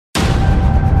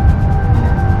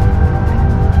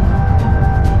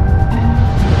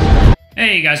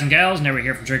Hey guys and gals, Never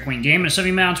here from Drake Wayne Gaming, and some of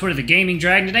you on Twitter, the Gaming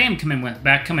Dragon. Today I'm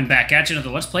coming back at you another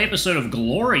Let's Play episode of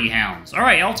Glory Hounds.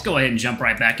 Alright, let's go ahead and jump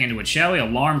right back into it, shall we?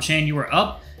 Alarm chain, you are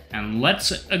up, and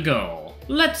let's go.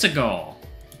 Let's go.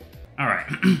 Alright.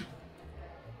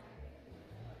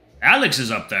 Alex is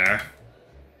up there.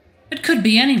 It could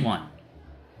be anyone.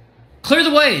 Clear the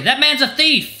way, that man's a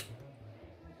thief.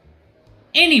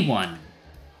 Anyone.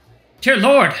 Dear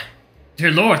Lord,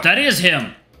 that is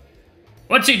him.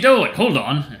 What's he doing? Hold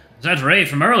on. Is that Ray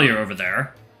from earlier over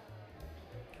there?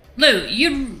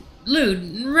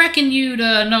 Lou, reckon you'd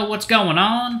know what's going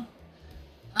on?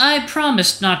 I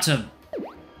promised not to...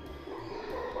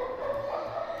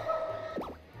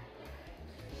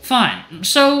 Fine.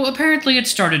 So, apparently it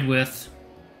started with...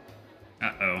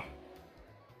 Uh-oh.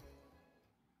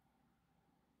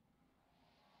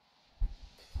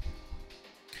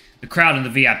 The crowd in the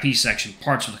VIP section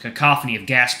parts with a cacophony of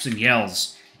gasps and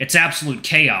yells. It's absolute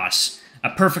chaos. A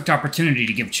perfect opportunity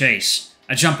to give chase.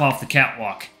 I jump off the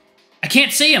catwalk. I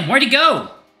can't see him! Where'd he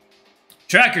go?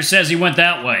 Tracker says he went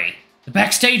that way. The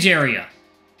backstage area.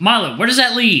 Milo, where does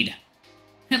that lead?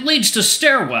 It leads to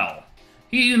stairwell.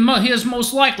 He is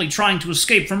most likely trying to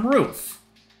escape from roof.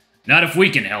 Not if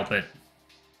we can help it.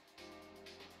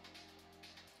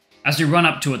 As we run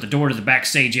up to it, the door to the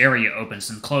backstage area opens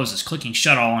and closes, clicking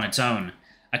shut all on its own.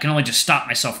 I can only just stop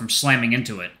myself from slamming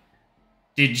into it.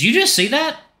 Did you just see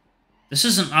that? This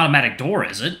isn't an automatic door,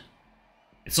 is it?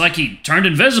 It's like he turned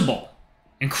invisible.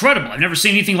 Incredible, I've never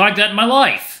seen anything like that in my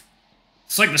life.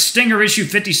 It's like the Stinger issue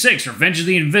 56, Revenge of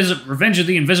the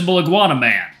Invisible Iguana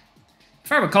Man.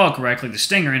 If I recall correctly, the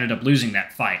Stinger ended up losing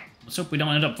that fight. Let's hope we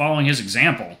don't end up following his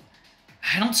example.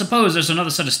 I don't suppose there's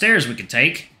another set of stairs we could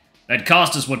take. That'd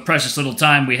cost us what precious little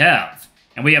time we have.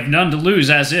 And we have none to lose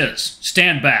as is.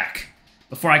 Stand back.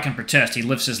 Before I can protest, he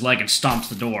lifts his leg and stomps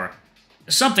the door.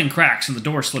 Something cracks and the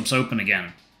door slips open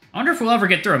again. I wonder if we'll ever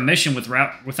get through a mission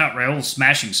without Raoul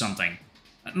smashing something.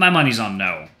 My money's on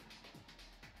no.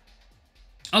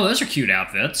 Oh, those are cute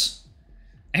outfits.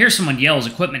 I hear someone yell as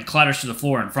equipment clatters to the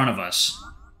floor in front of us.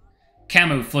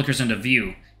 Camu flickers into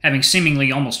view, having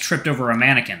seemingly almost tripped over a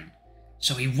mannequin.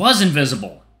 So he was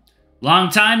invisible.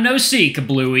 Long time no see,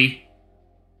 Kablooey.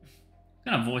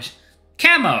 What kind of voice?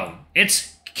 Camo!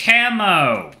 It's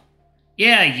Camo!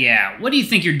 Yeah, what do you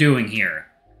think you're doing here?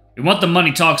 We want the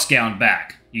Money Talks gown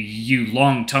back, you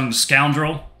long-tongued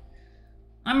scoundrel.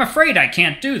 I'm afraid I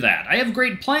can't do that. I have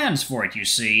great plans for it, you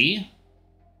see.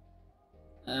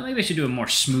 Maybe I should do a more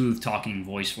smooth-talking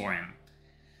voice for him.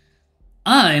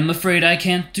 I'm afraid I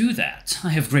can't do that. I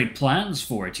have great plans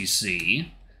for it, you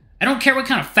see. I don't care what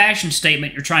kind of fashion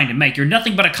statement you're trying to make. You're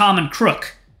nothing but a common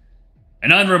crook.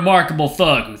 An unremarkable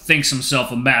thug who thinks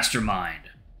himself a mastermind.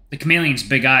 The chameleon's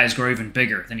big eyes grow even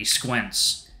bigger, then he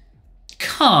squints.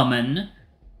 Common?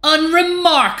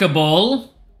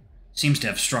 Unremarkable? Seems to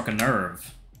have struck a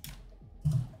nerve.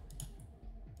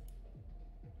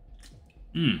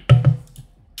 And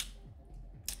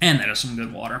that is some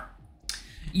good water.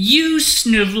 You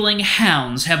sniveling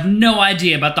hounds have no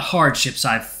idea about the hardships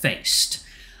I've faced.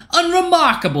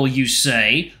 Unremarkable, you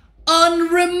say?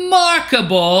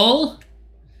 Unremarkable?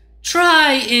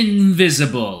 Try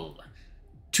invisible.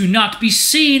 To not be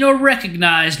seen or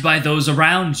recognized by those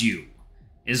around you.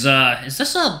 Is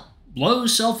this a low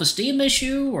self-esteem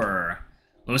issue, or...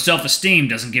 Low self-esteem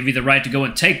doesn't give you the right to go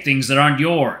and take things that aren't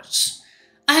yours.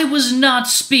 I was not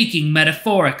speaking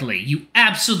metaphorically, you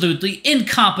absolutely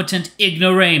incompetent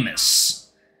ignoramus.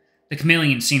 The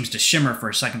chameleon seems to shimmer for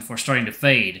a second before starting to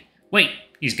fade. Wait,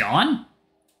 he's gone?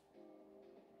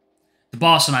 The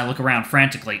boss and I look around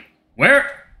frantically.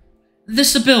 Where?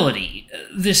 This ability,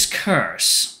 this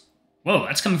curse. Whoa,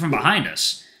 that's coming from behind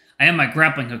us. I have my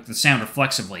grappling hook to sound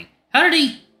reflexively. How did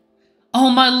he...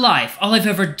 All my life, all I'd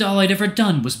ever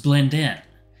done was blend in.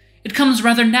 It comes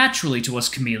rather naturally to us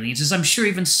chameleons, as I'm sure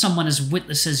even someone as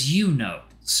witless as you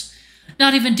knows.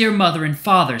 Not even dear mother and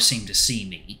father seemed to see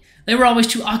me. They were always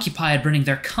too occupied running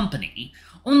their company,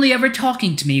 only ever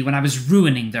talking to me when I was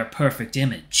ruining their perfect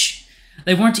image.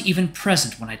 They weren't even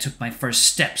present when I took my first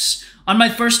steps. On my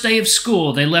first day of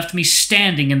school, they left me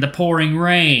standing in the pouring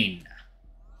rain.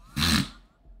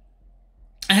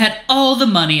 I had all the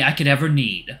money I could ever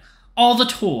need, all the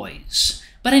toys,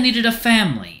 but I needed a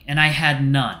family, and I had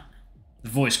none. The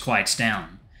voice quiets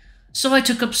down. So I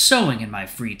took up sewing in my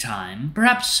free time,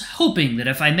 perhaps hoping that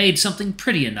if I made something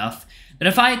pretty enough, that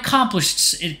if I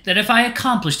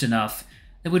accomplished enough,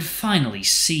 they would finally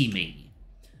see me.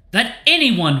 That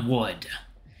anyone would.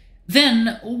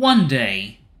 Then, one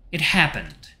day, it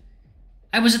happened.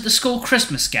 I was at the school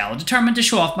Christmas gala, determined to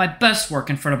show off my best work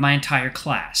in front of my entire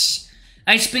class.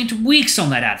 I spent weeks on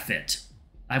that outfit.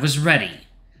 I was ready.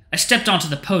 I stepped onto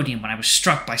the podium when I was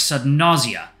struck by sudden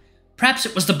nausea. Perhaps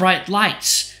it was the bright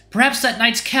lights. Perhaps that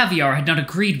night's caviar had not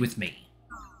agreed with me.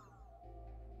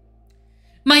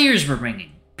 My ears were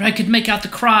ringing, but I could make out the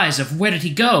cries of "Where did he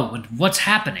go?" and "What's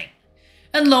happening?"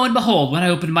 And lo and behold, when I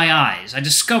opened my eyes, I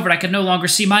discovered I could no longer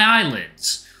see my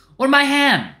eyelids, or my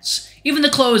hands. Even the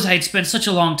clothes I had spent such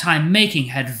a long time making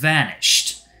had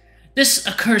vanished. This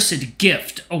accursed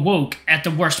gift awoke at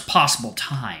the worst possible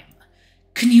time.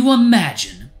 Can you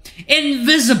imagine?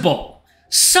 Invisible!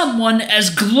 Someone as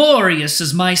glorious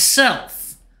as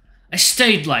myself! I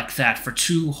stayed like that for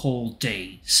 2 whole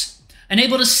days,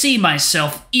 unable to see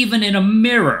myself even in a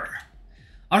mirror.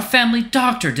 Our family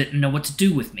doctor didn't know what to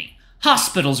do with me.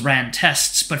 Hospitals ran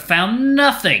tests, but found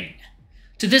nothing.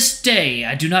 To this day,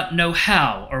 I do not know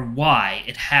how or why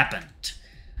it happened.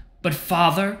 But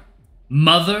father,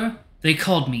 mother, they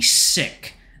called me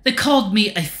sick. They called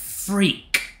me a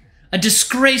freak. A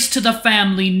disgrace to the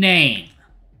family name.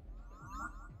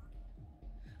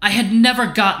 I had never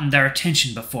gotten their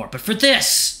attention before, but for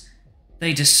this,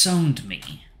 they disowned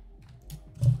me.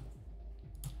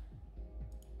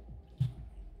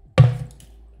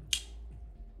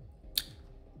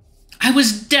 I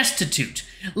was destitute,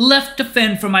 left to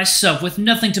fend for myself with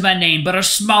nothing to my name but our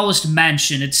smallest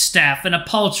mansion, its staff, and a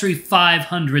paltry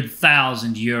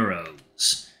 500,000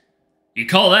 euros. You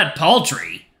call that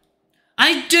paltry?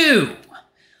 I do!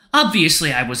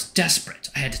 Obviously, I was desperate.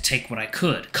 I had to take what I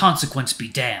could. Consequence be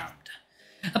damned.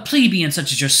 A plebeian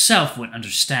such as yourself wouldn't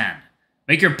understand.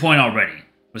 Make your point already.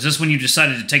 Was this when you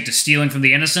decided to take to stealing from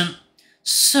the innocent?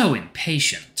 So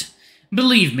impatient.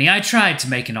 Believe me, I tried to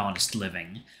make an honest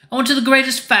living. I went to the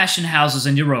greatest fashion houses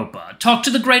in Europa, talked to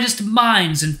the greatest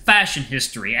minds in fashion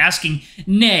history, asking,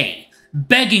 nay,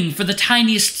 begging for the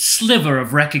tiniest sliver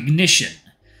of recognition.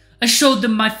 I showed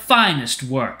them my finest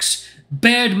works,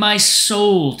 bared my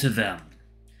soul to them.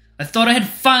 I thought I had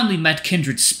finally met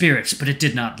kindred spirits, but it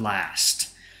did not last.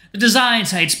 The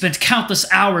designs I had spent countless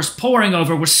hours poring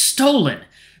over were stolen,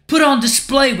 put on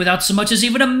display without so much as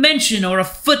even a mention or a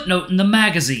footnote in the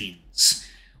magazines.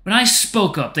 When I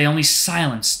spoke up, they only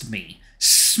silenced me,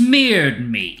 smeared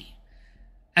me.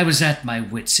 I was at my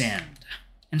wit's end.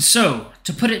 And so,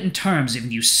 to put it in terms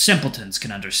even you simpletons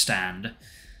can understand,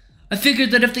 I figured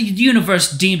that if the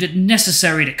universe deemed it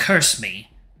necessary to curse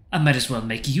me, I might as well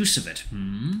make use of it,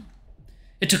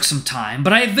 It took some time,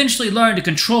 but I eventually learned to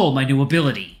control my new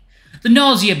ability. The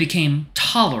nausea became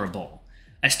tolerable.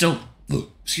 I still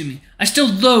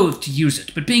loathe to use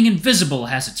it, but being invisible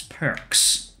has its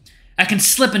perks. I can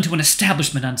slip into an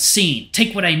establishment unseen,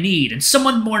 take what I need, and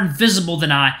someone more visible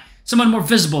than I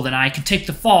can take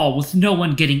the fall with no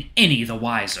one getting any the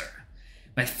wiser.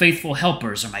 My faithful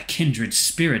helpers are my kindred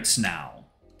spirits now.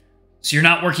 So you're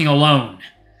not working alone.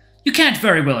 You can't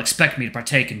very well expect me to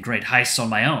partake in great heists on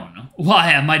my own.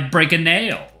 Why, I might break a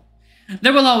nail.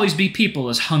 There will always be people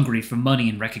as hungry for money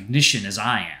and recognition as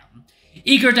I am,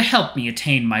 eager to help me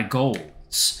attain my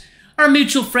goals. Our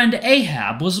mutual friend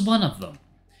Ahab was one of them.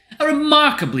 A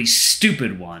remarkably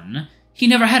stupid one. He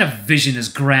never had a vision as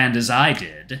grand as I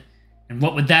did. And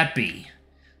what would that be?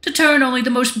 To turn only the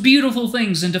most beautiful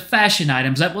things into fashion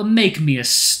items that will make me a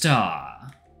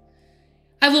star.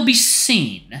 I will be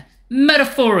seen,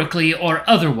 metaphorically or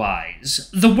otherwise.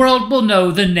 The world will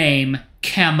know the name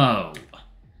Camo.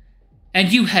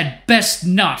 And you had best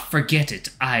not forget it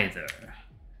either.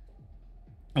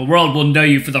 The world will know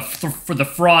you for the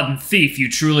fraud and thief you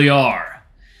truly are.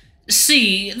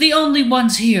 See, the only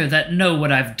ones here that know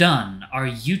what I've done are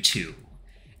you two,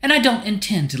 and I don't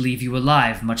intend to leave you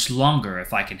alive much longer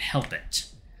if I can help it.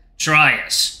 Try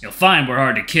us. You'll find we're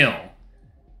hard to kill.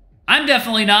 I'm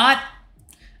definitely not.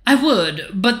 I would,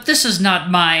 but this is not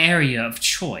my area of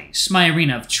choice, my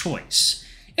arena of choice.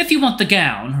 If you want the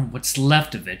gown, or what's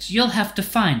left of it, you'll have to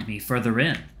find me further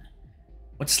in.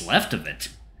 What's left of it?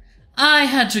 I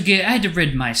had to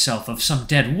rid myself of some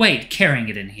dead weight carrying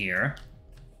it in here.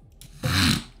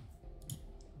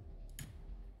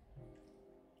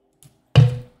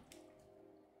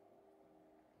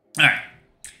 Alright.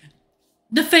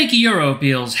 The fake euro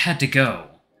bills had to go.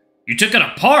 You took it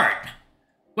apart?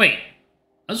 Wait,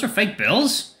 those are fake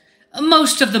bills?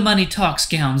 Most of the money talks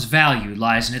gown's value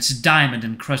lies in its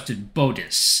diamond-encrusted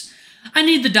bodice. I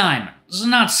need the diamonds,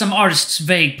 not some artist's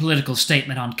vague political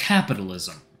statement on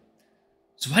capitalism.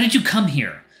 So why did you come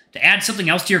here? To add something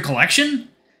else to your collection?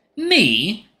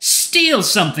 Me? Steal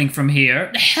something from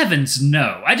here? Heavens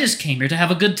no, I just came here to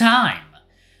have a good time.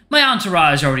 My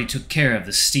entourage already took care of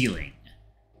the stealing.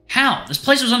 How? This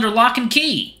place was under lock and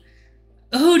key.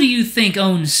 Who do you think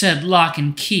owns said lock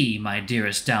and key, my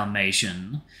dearest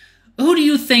Dalmatian? Who do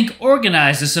you think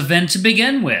organized this event to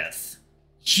begin with?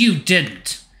 You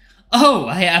didn't. Oh,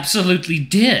 I absolutely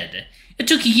did. It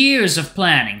took years of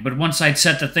planning, but once I'd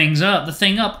set the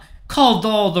thing up, called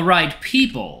all the right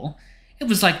people, it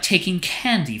was like taking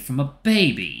candy from a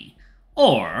baby.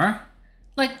 Or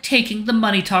like taking the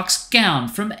Money Talks gown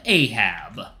from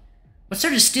Ahab. What's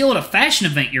there to steal at a fashion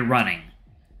event you're running?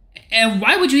 And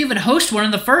why would you even host one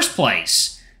in the first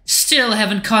place? Still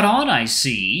haven't caught on, I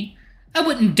see. I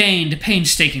wouldn't deign to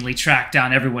painstakingly track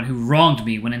down everyone who wronged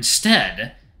me when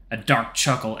instead, a dark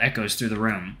chuckle echoes through the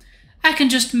room, I can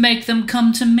just make them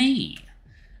come to me.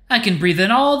 I can breathe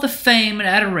in all the fame and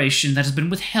adoration that has been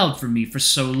withheld from me for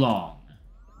so long.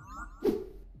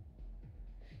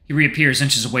 He reappears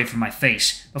inches away from my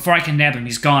face. Before I can nab him,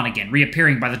 he's gone again,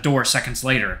 reappearing by the door seconds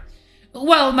later.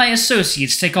 While my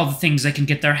associates take all the things they can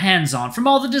get their hands on from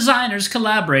all the designers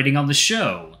collaborating on the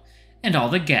show, and all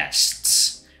the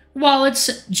guests.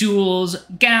 Wallets, jewels,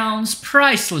 gowns,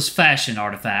 priceless fashion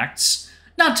artifacts.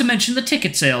 Not to mention the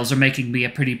ticket sales are making me a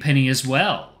pretty penny as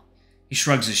well. He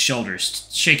shrugs his shoulders,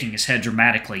 shaking his head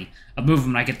dramatically, a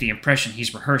movement I get the impression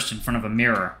he's rehearsed in front of a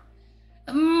mirror.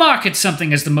 Market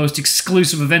something as the most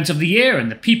exclusive event of the year,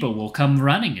 and the people will come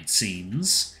running, it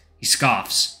seems. He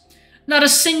scoffs. Not a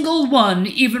single one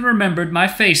even remembered my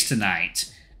face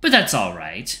tonight, but that's all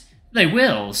right. They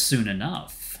will soon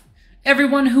enough.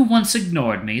 Everyone who once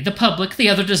ignored me, the public, the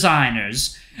other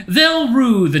designers, they'll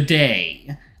rue the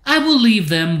day. I will leave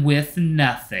them with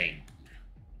nothing.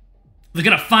 They're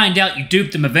gonna find out you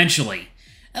duped them eventually.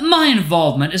 My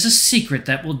involvement is a secret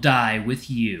that will die with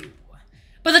you.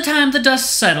 By the time the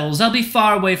dust settles, I'll be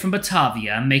far away from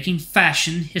Batavia, making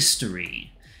fashion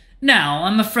history. Now,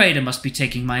 I'm afraid I must be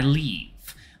taking my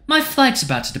leave. My flight's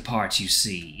about to depart, you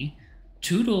see.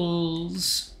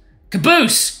 Toodles.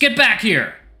 Caboose, get back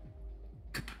here!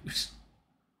 Caboose.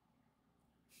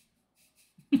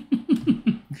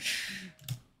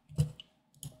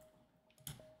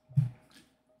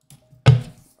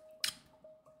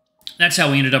 That's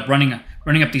how we ended up running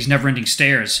up these never-ending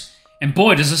stairs. And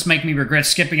boy, does this make me regret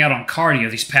skipping out on cardio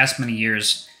these past many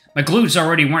years. My glutes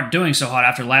already weren't doing so hot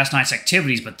after last night's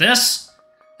activities, but this?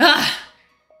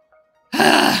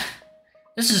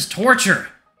 This is torture.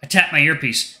 I tapped my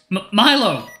earpiece.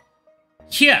 Milo!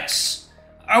 Yes.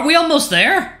 Are we almost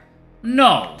there?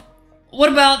 No. What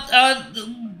about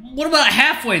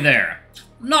halfway there?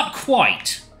 Not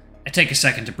quite. I take a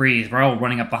second to breathe, Raoul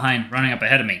running up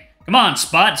ahead of me. Come on,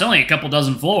 Spot, it's only a couple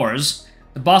dozen floors.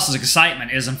 The boss's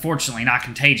excitement is unfortunately not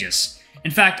contagious.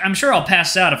 In fact, I'm sure I'll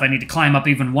pass out if I need to climb up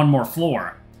even one more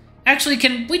floor. Actually,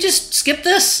 can we just skip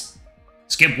this?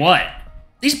 Skip what?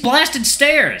 These blasted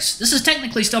stairs! This is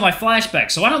technically still my flashback,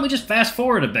 so why don't we just fast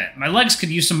forward a bit? My legs could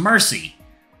use some mercy.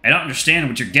 I don't understand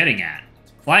what you're getting at.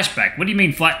 Flashback? What do you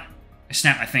mean I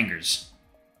snap my fingers.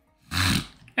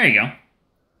 There you go.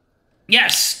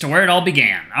 Yes, to where it all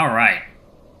began. Alright.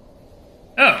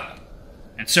 Oh.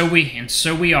 And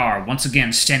so we are, once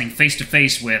again, standing face to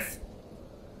face with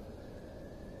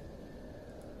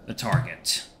the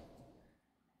target.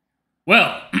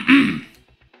 Well,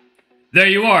 there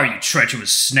you are, you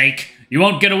treacherous snake. You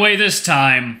won't get away this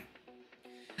time.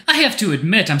 I have to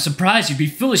admit, I'm surprised you'd be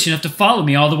foolish enough to follow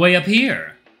me all the way up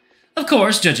here. Of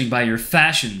course, judging by your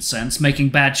fashion sense, making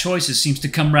bad choices seems to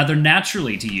come rather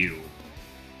naturally to you.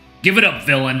 Give it up,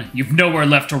 villain. You've nowhere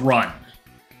left to run.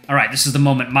 Alright, this is the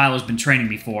moment Milo's been training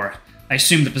me for. I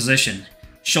assume the position.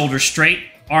 Shoulders straight,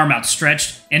 arm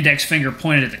outstretched, index finger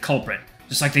pointed at the culprit,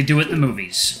 just like they do it in the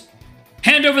movies.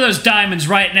 Hand over those diamonds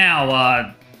right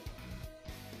now,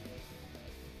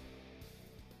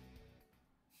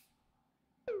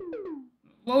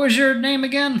 What was your name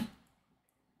again?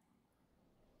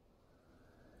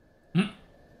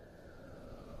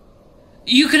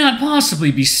 You cannot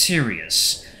possibly be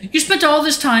serious. You spent all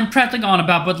this time prattling on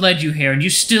about what led you here, and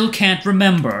you still can't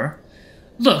remember?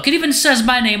 Look, it even says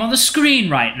my name on the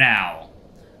screen right now.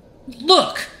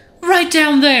 Look, right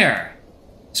down there.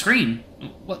 Screen?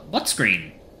 What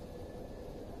screen?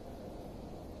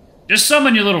 Just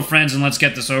summon your little friends and let's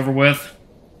get this over with.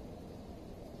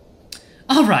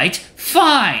 Alright,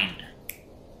 fine.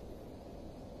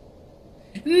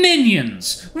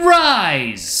 Minions,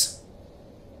 rise!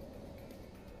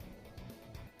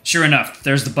 Sure enough,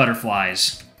 there's the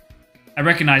butterflies. I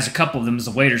recognize a couple of them as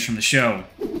the waiters from the show.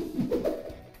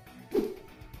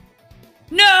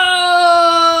 No!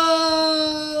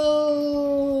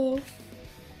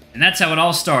 And that's how it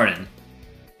all started.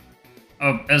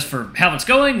 Oh, as for how it's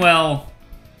going, well...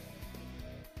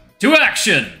 To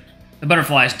action! The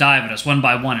butterflies dive at us one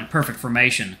by one in perfect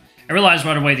formation. I realize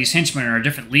right away these henchmen are a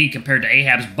different league compared to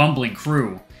Ahab's bumbling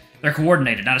crew. They're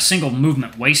coordinated, not a single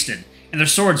movement wasted, and their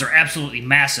swords are absolutely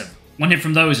massive. One hit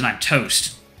from those and I'm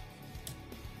toast.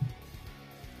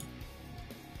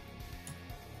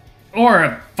 Or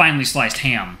a finely sliced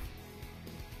ham.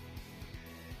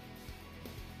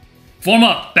 Form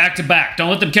up, back to back.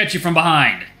 Don't let them catch you from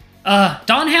behind.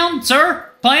 Dawn Hound, sir?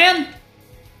 Plan?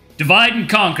 Divide and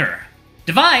conquer.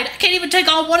 Divide? I can't even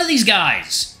take on one of these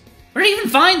guys. Where did I even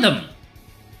find them?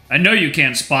 I know you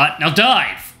can, Spot. Now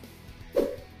dive.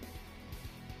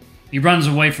 He runs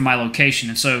away from my location,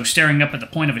 and so, staring up at the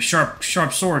point of a sharp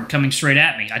sword coming straight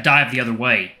at me, I dive the other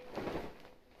way.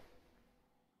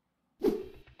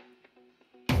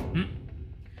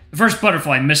 The first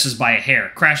butterfly misses by a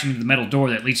hair, crashing into the metal door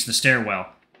that leads to the stairwell.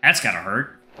 That's gotta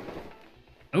hurt.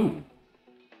 Ooh.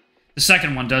 The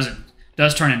second one does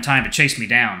turn in time to chase me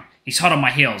down. He's hot on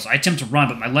my heels. I attempt to run,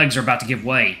 but my legs are about to give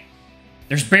way.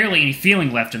 There's barely any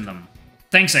feeling left in them.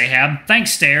 Thanks, Ahab.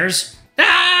 Thanks, stairs.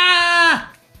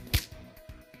 Ah!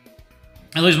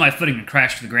 I lose my footing and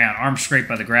crash to the ground, arms scraped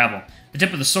by the gravel. The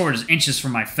tip of the sword is inches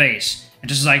from my face, and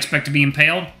just as I expect to be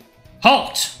impaled...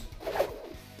 Halt!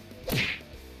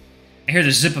 I hear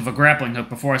the zip of a grappling hook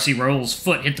before I see Raoul's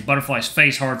foot hit the butterfly's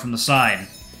face hard from the side.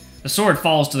 The sword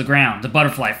falls to the ground. The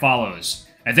butterfly follows.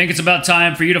 I think it's about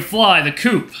time for you to fly the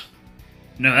coop.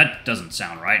 No, that doesn't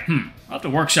sound right. I'll have to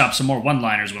workshop some more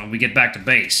one-liners when we get back to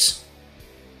base.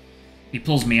 He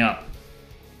pulls me up.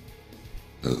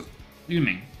 Excuse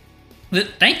me.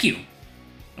 Thank you.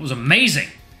 That was amazing.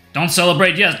 Don't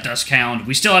celebrate yet, Dusk Hound.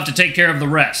 We still have to take care of the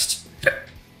rest.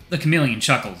 The chameleon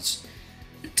chuckles.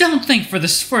 Don't think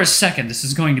for a second this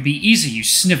is going to be easy, you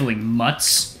sniveling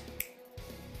mutts.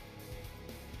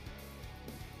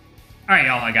 Alright,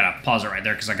 y'all, I gotta pause it right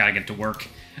there because I gotta get to work.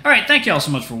 Alright, thank y'all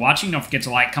so much for watching. Don't forget to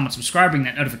like, comment, subscribe, ring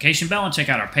that notification bell, and check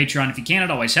out our Patreon if you can.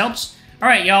 It always helps.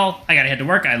 Alright, y'all, I gotta head to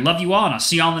work. I love you all, and I'll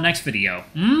see y'all in the next video.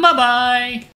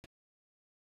 Bye-bye!